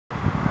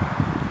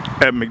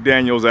at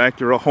McDaniels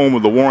Acura, home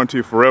of the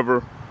warranty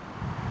forever.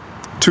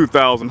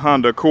 2000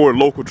 Honda Accord,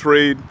 local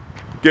trade.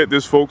 Get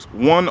this, folks,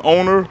 one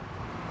owner,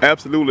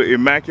 absolutely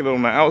immaculate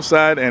on the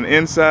outside and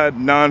inside,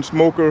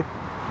 non-smoker.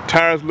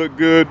 Tires look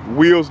good,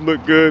 wheels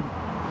look good.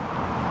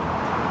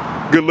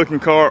 Good looking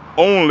car,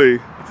 only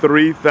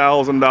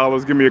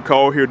 $3,000. Give me a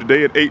call here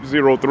today at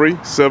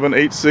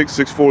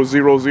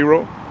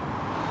 803-786-6400.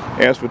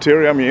 As for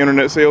Terry, I'm your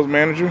internet sales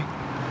manager.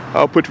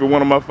 I'll put you with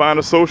one of my fine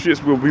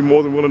associates. We'll be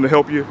more than willing to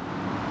help you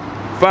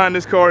find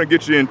this car and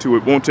get you into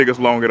it. Won't take us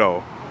long at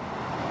all.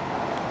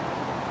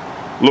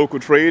 Local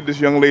trade. This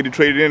young lady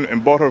traded in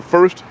and bought her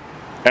first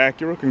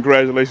Acura.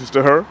 Congratulations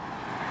to her.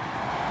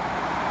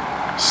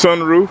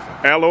 Sunroof,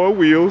 alloy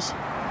wheels.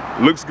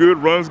 Looks good,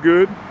 runs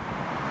good.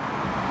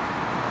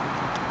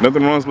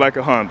 Nothing runs like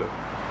a Honda.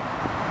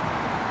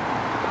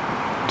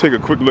 Take a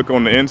quick look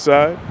on the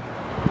inside.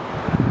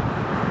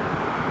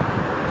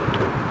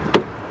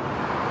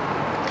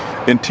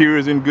 Interior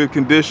is in good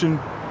condition.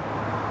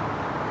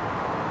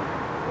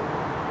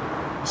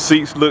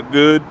 Seats look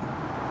good.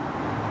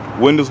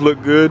 Windows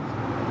look good.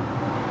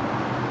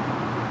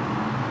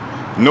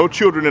 No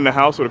children in the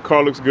house, so the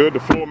car looks good. The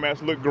floor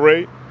mats look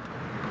great.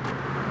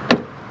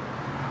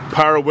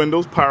 Power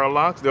windows, power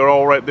locks, they're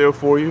all right there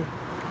for you.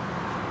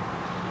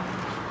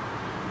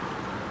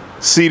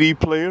 CD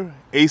player,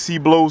 AC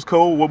blows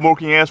cold. What more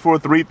can you ask for?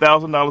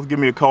 $3,000. Give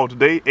me a call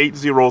today,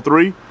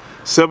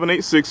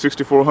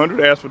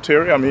 803-786-6400. Ask for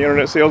Terry. I'm the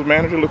internet sales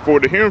manager. Look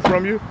forward to hearing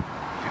from you.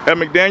 At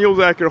McDaniels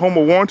Acura, home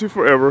of warranty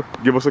forever.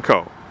 Give us a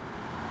call.